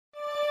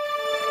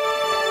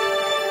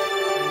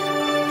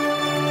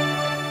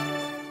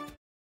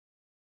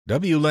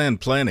WLAN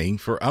planning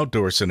for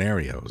outdoor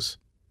scenarios.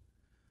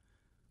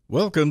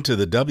 Welcome to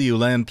the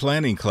WLAN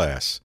planning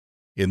class.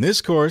 In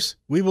this course,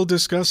 we will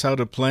discuss how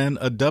to plan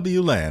a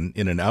WLAN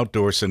in an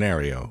outdoor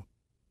scenario.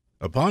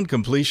 Upon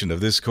completion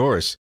of this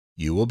course,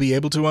 you will be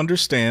able to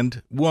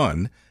understand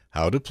 1.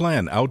 How to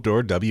plan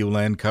outdoor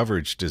WLAN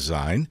coverage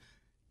design,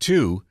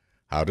 2.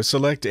 How to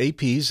select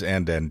APs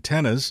and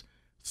antennas,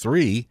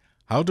 3.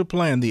 How to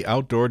plan the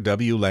outdoor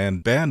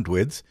WLAN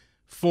bandwidth,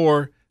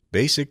 4.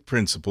 Basic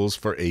principles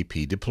for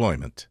AP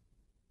deployment.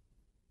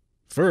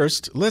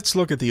 First, let's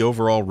look at the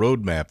overall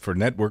roadmap for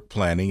network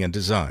planning and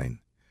design.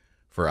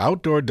 For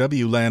outdoor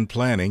WLAN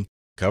planning,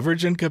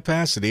 coverage and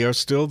capacity are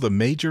still the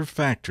major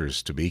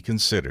factors to be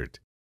considered.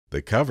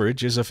 The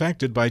coverage is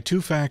affected by two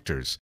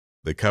factors: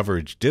 the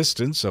coverage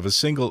distance of a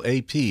single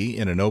AP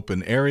in an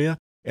open area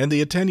and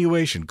the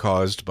attenuation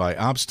caused by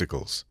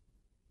obstacles.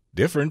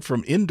 Different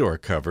from indoor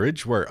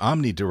coverage, where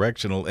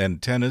omnidirectional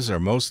antennas are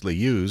mostly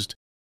used,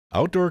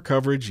 outdoor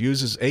coverage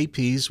uses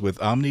APs with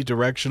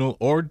omnidirectional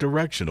or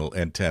directional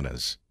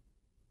antennas.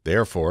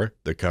 Therefore,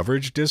 the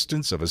coverage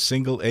distance of a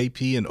single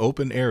AP in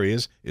open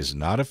areas is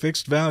not a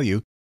fixed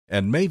value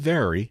and may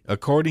vary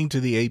according to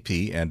the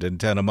AP and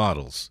antenna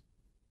models.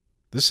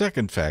 The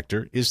second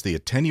factor is the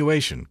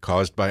attenuation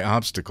caused by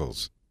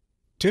obstacles.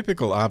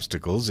 Typical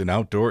obstacles in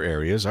outdoor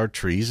areas are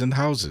trees and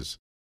houses.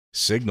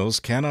 Signals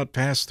cannot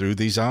pass through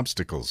these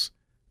obstacles.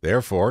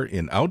 Therefore,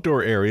 in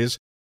outdoor areas,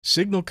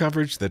 signal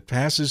coverage that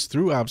passes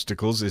through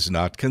obstacles is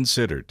not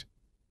considered.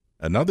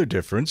 Another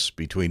difference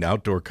between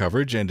outdoor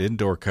coverage and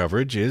indoor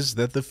coverage is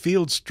that the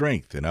field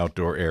strength in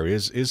outdoor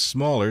areas is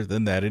smaller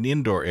than that in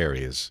indoor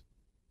areas.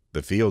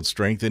 The field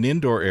strength in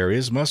indoor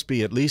areas must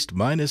be at least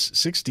minus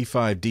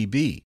 65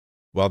 dB,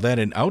 while that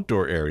in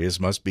outdoor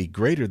areas must be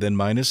greater than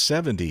minus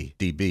 70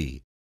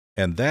 dB,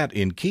 and that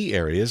in key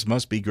areas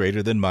must be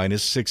greater than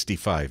minus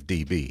 65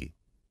 dB.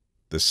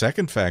 The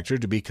second factor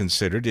to be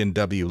considered in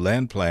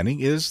WLAN planning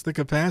is the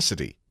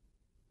capacity.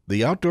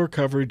 The outdoor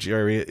coverage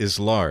area is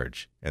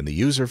large, and the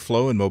user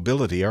flow and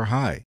mobility are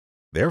high.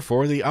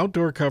 Therefore, the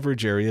outdoor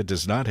coverage area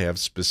does not have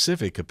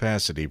specific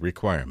capacity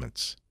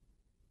requirements.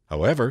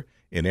 However,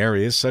 in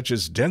areas such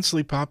as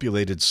densely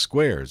populated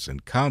squares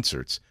and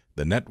concerts,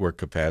 the network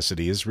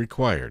capacity is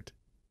required.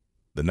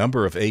 The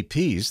number of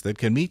APs that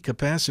can meet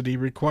capacity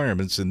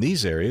requirements in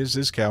these areas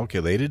is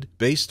calculated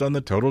based on the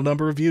total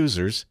number of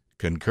users,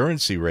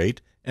 concurrency rate,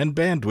 and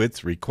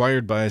bandwidth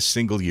required by a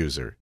single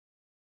user.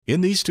 In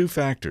these two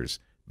factors,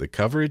 the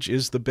coverage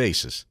is the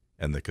basis,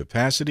 and the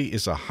capacity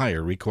is a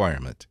higher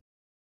requirement.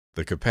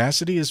 The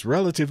capacity is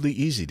relatively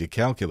easy to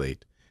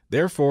calculate.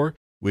 Therefore,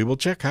 we will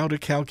check how to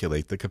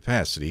calculate the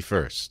capacity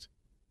first.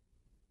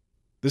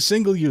 The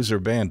single user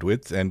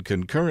bandwidth and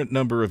concurrent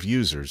number of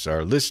users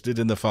are listed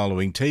in the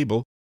following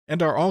table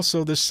and are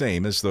also the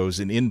same as those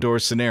in indoor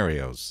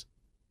scenarios.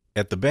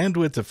 At the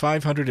bandwidth of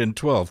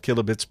 512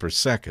 kilobits per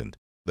second,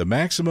 the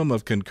maximum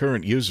of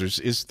concurrent users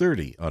is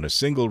 30 on a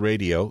single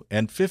radio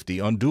and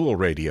 50 on dual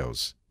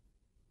radios.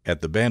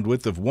 At the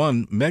bandwidth of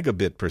 1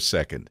 megabit per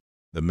second,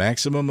 the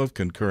maximum of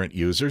concurrent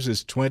users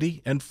is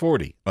 20 and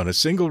 40 on a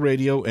single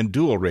radio and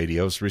dual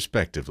radios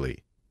respectively.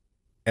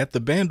 At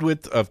the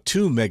bandwidth of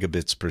 2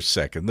 megabits per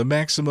second, the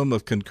maximum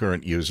of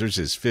concurrent users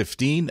is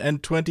 15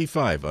 and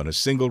 25 on a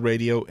single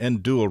radio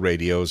and dual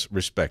radios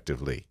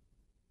respectively.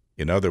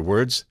 In other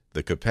words,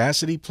 the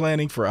capacity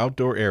planning for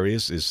outdoor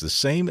areas is the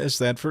same as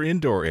that for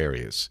indoor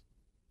areas.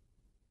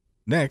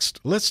 Next,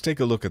 let's take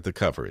a look at the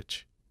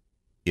coverage.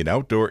 In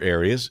outdoor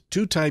areas,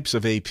 two types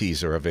of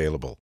APs are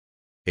available: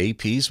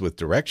 APs with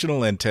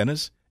directional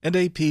antennas and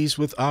APs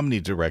with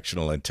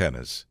omnidirectional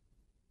antennas.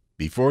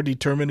 Before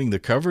determining the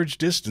coverage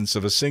distance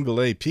of a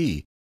single AP,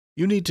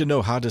 you need to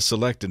know how to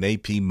select an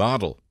AP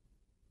model.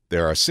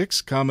 There are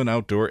 6 common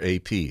outdoor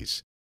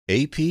APs: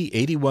 AP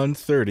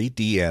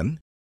 8130DN,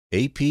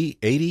 AP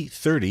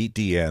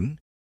 8030DN,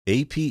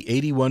 AP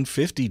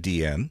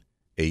 8150DN,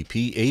 AP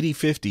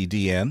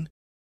 8050DN,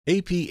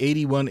 AP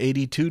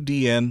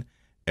 8182DN,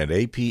 and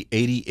AP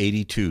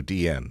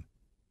 8082DN.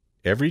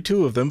 Every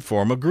two of them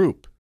form a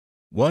group.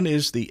 One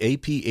is the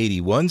AP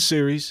 81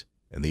 series,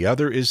 and the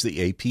other is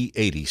the AP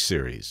 80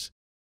 series.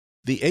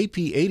 The AP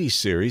 80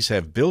 series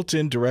have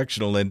built-in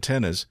directional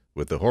antennas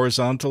with the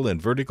horizontal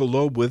and vertical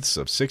lobe widths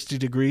of 60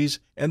 degrees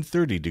and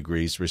 30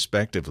 degrees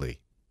respectively.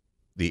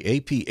 The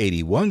AP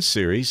 81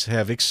 series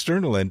have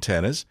external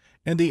antennas,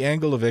 and the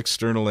angle of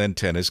external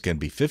antennas can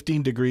be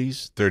 15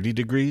 degrees, 30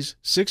 degrees,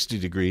 60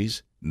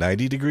 degrees,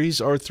 90 degrees,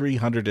 or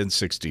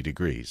 360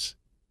 degrees.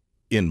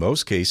 In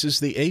most cases,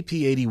 the AP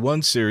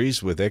 81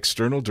 series with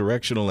external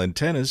directional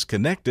antennas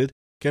connected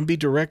can be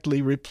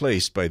directly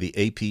replaced by the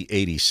AP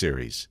 80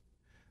 series.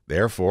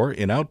 Therefore,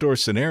 in outdoor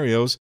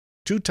scenarios,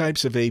 two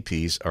types of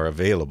APs are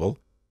available: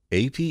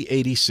 AP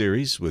 80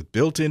 series with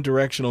built-in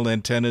directional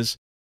antennas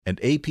and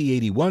AP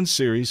 81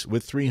 series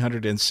with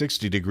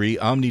 360-degree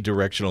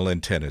omnidirectional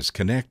antennas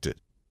connected.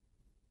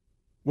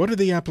 What are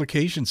the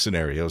application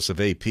scenarios of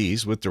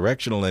APs with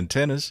directional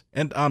antennas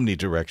and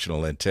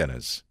omnidirectional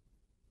antennas?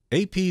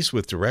 APs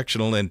with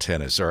directional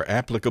antennas are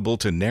applicable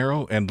to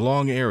narrow and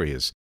long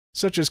areas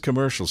such as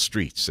commercial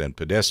streets and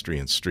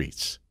pedestrian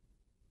streets.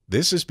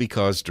 This is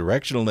because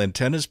directional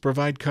antennas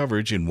provide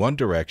coverage in one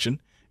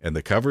direction, and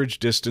the coverage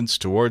distance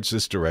towards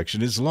this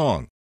direction is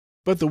long,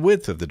 but the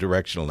width of the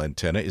directional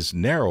antenna is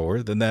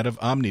narrower than that of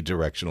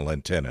omnidirectional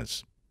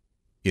antennas.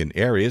 In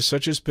areas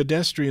such as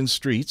pedestrian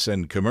streets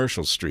and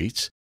commercial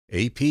streets,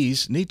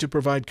 APs need to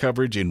provide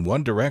coverage in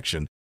one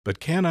direction but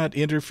cannot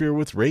interfere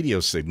with radio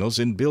signals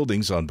in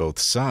buildings on both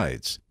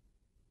sides.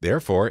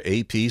 Therefore,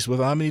 APs with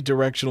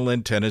omnidirectional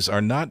antennas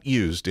are not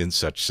used in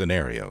such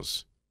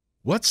scenarios.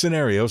 What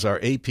scenarios are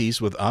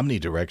APs with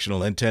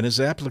omnidirectional antennas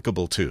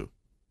applicable to?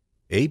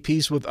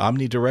 APs with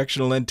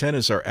omnidirectional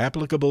antennas are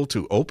applicable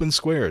to open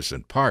squares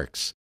and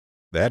parks.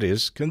 That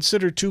is,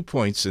 consider 2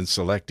 points in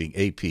selecting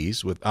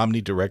APs with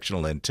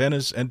omnidirectional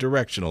antennas and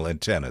directional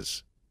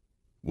antennas.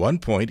 One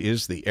point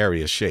is the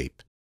area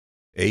shape.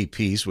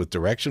 APs with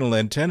directional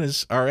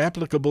antennas are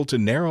applicable to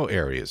narrow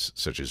areas,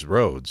 such as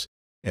roads,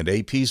 and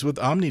APs with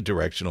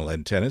omnidirectional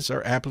antennas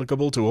are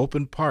applicable to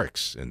open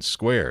parks and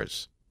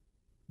squares.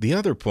 The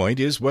other point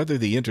is whether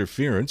the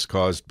interference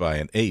caused by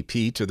an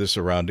AP to the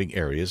surrounding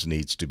areas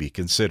needs to be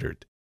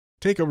considered.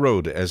 Take a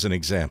road as an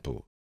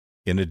example.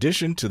 In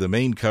addition to the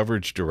main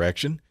coverage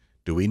direction,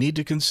 do we need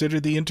to consider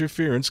the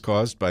interference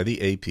caused by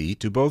the AP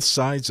to both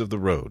sides of the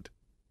road?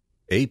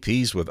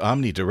 APs with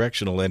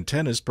omnidirectional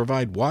antennas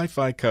provide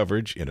Wi-Fi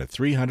coverage in a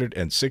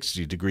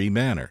 360-degree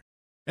manner,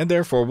 and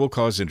therefore will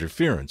cause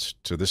interference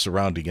to the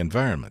surrounding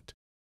environment.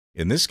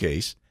 In this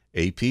case,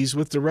 APs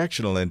with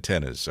directional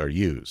antennas are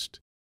used.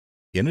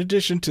 In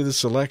addition to the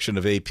selection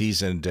of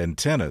APs and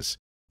antennas,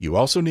 you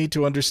also need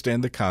to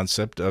understand the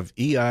concept of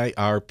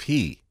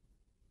EIRP.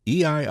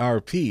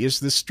 EIRP is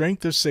the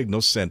strength of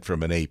signal sent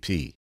from an AP.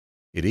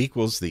 It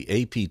equals the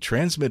AP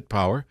transmit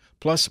power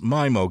plus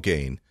MIMO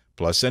gain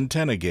plus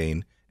antenna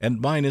gain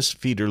and minus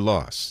feeder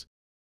loss.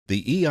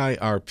 The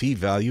EIRP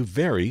value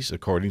varies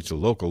according to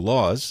local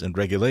laws and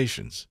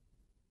regulations.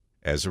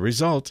 As a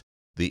result,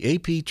 the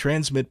AP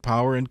transmit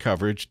power and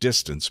coverage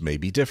distance may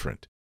be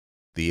different.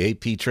 The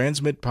AP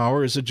transmit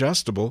power is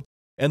adjustable,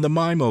 and the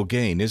MIMO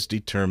gain is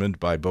determined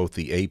by both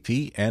the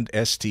AP and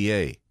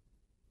STA.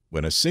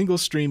 When a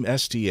single-stream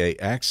STA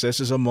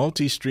accesses a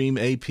multi-stream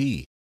AP,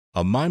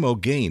 a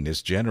MIMO gain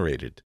is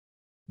generated.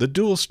 The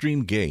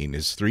dual-stream gain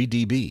is 3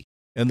 dB,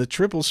 and the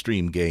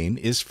triple-stream gain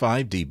is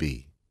 5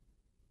 dB.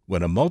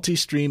 When a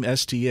multi-stream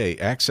STA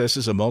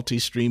accesses a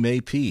multi-stream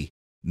AP,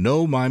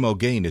 no MIMO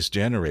gain is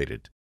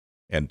generated.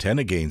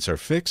 Antenna gains are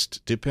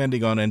fixed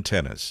depending on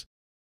antennas.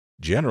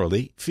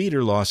 Generally,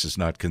 feeder loss is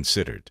not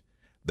considered.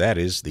 That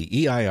is, the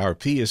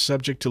EIRP is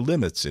subject to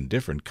limits in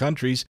different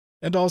countries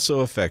and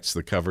also affects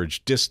the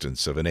coverage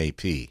distance of an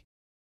AP.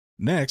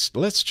 Next,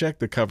 let's check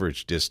the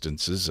coverage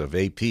distances of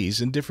APs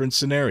in different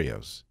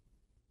scenarios.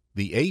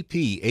 The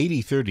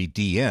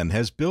AP8030DN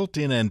has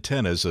built-in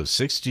antennas of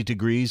 60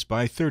 degrees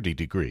by 30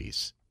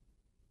 degrees.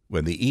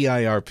 When the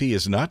EIRP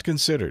is not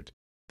considered,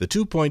 the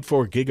 2.4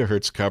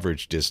 GHz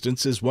coverage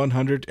distance is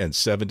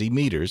 170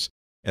 meters,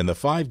 and the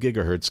 5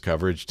 GHz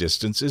coverage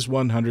distance is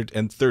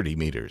 130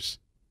 meters.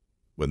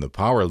 When the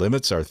power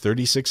limits are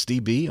 36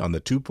 dB on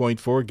the 2.4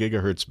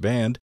 GHz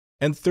band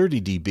and 30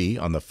 dB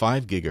on the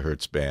 5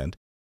 GHz band,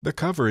 the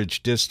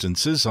coverage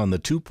distances on the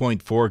 2.4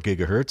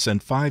 GHz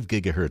and 5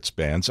 GHz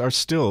bands are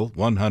still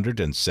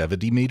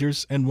 170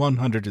 meters and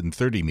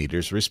 130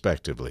 meters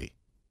respectively.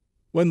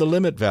 When the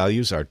limit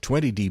values are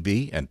 20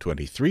 dB and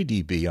 23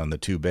 dB on the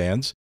two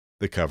bands,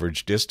 the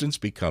coverage distance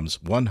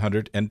becomes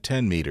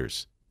 110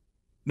 meters.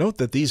 Note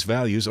that these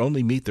values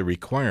only meet the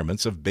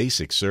requirements of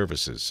basic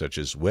services such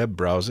as web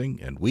browsing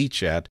and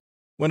WeChat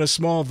when a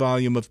small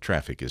volume of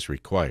traffic is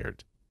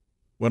required.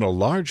 When a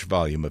large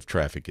volume of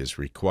traffic is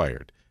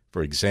required,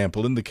 for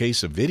example in the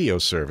case of video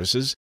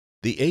services,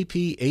 the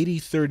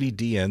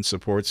AP8030DN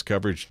supports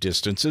coverage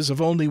distances of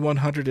only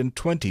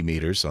 120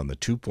 meters on the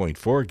 2.4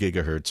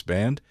 GHz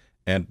band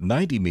and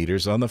 90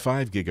 meters on the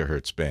 5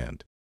 GHz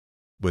band.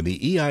 When the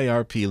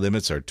EIRP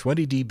limits are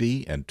 20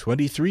 dB and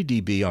 23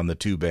 dB on the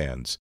two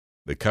bands,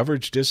 the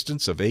coverage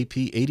distance of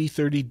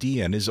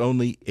AP8030DN is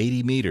only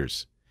 80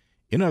 meters.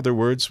 In other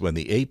words, when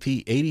the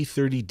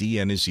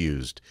AP8030DN is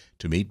used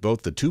to meet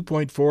both the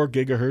 2.4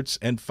 GHz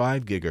and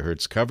 5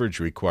 GHz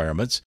coverage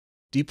requirements,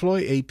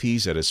 deploy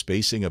APs at a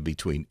spacing of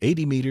between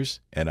 80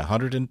 meters and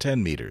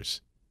 110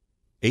 meters.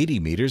 80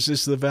 meters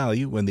is the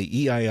value when the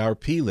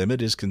EIRP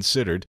limit is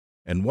considered,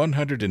 and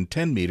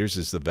 110 meters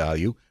is the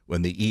value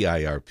when the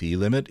EIRP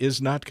limit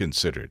is not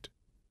considered.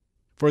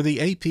 For the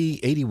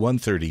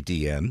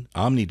AP8130DN,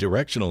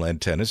 omnidirectional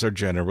antennas are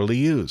generally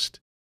used.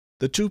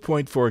 The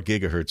 2.4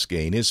 GHz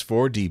gain is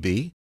 4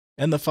 dB,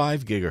 and the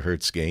 5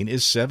 GHz gain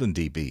is 7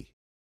 dB.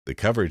 The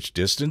coverage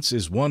distance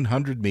is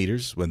 100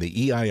 meters when the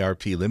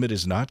EIRP limit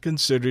is not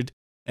considered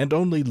and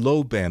only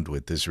low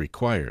bandwidth is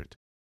required.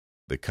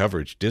 The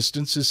coverage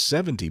distance is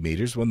 70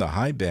 meters when the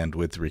high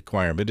bandwidth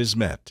requirement is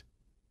met.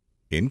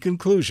 In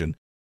conclusion,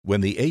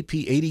 when the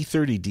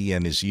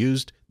AP8030DN is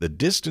used, the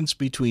distance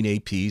between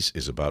APs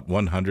is about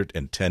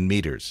 110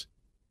 meters.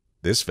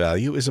 This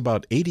value is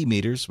about 80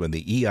 meters when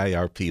the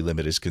EIRP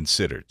limit is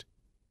considered.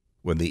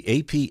 When the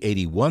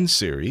AP81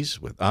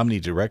 series with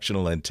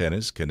omnidirectional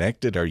antennas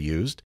connected are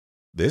used,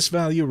 this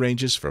value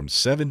ranges from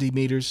 70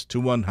 meters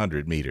to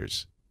 100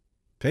 meters.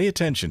 Pay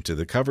attention to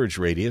the coverage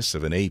radius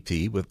of an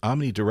AP with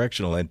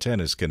omnidirectional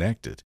antennas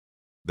connected.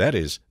 That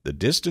is, the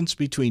distance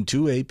between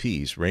two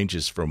APs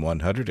ranges from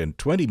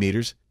 120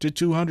 meters to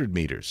 200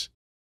 meters.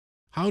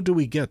 How do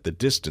we get the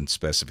distance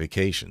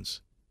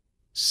specifications?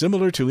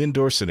 Similar to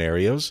indoor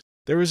scenarios,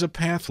 there is a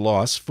path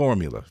loss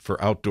formula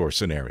for outdoor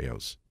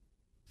scenarios.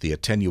 The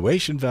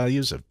attenuation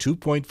values of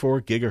 2.4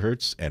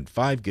 GHz and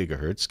 5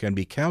 GHz can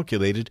be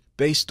calculated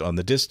based on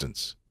the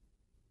distance.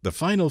 The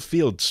final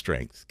field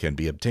strength can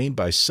be obtained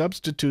by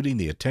substituting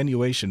the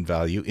attenuation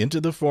value into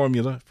the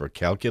formula for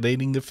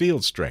calculating the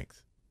field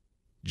strength.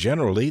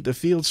 Generally, the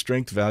field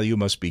strength value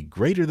must be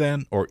greater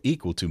than or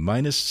equal to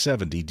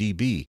 -70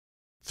 dB,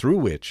 through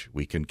which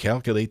we can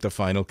calculate the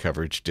final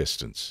coverage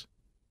distance.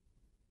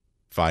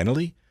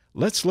 Finally,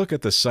 let's look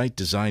at the site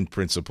design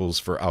principles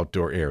for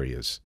outdoor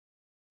areas.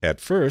 At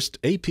first,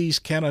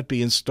 APs cannot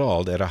be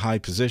installed at a high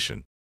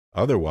position.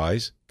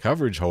 Otherwise,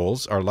 coverage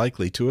holes are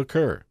likely to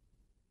occur.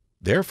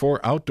 Therefore,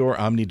 outdoor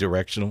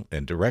omnidirectional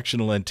and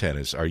directional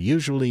antennas are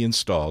usually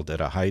installed at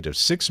a height of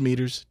 6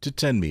 meters to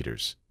 10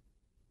 meters.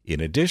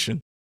 In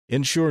addition,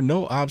 ensure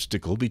no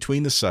obstacle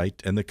between the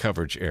site and the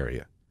coverage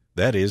area.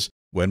 That is,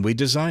 when we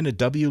design a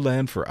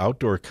WLAN for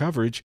outdoor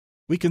coverage,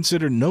 we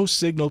consider no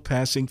signal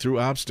passing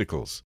through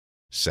obstacles.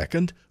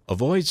 Second,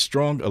 avoid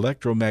strong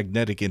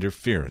electromagnetic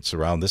interference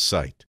around the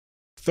site.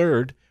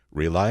 Third,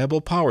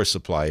 reliable power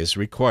supply is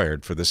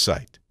required for the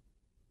site.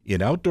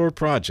 In outdoor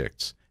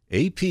projects,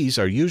 APs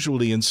are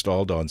usually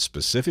installed on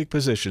specific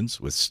positions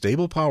with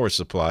stable power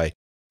supply,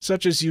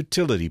 such as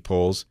utility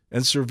poles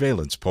and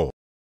surveillance poles.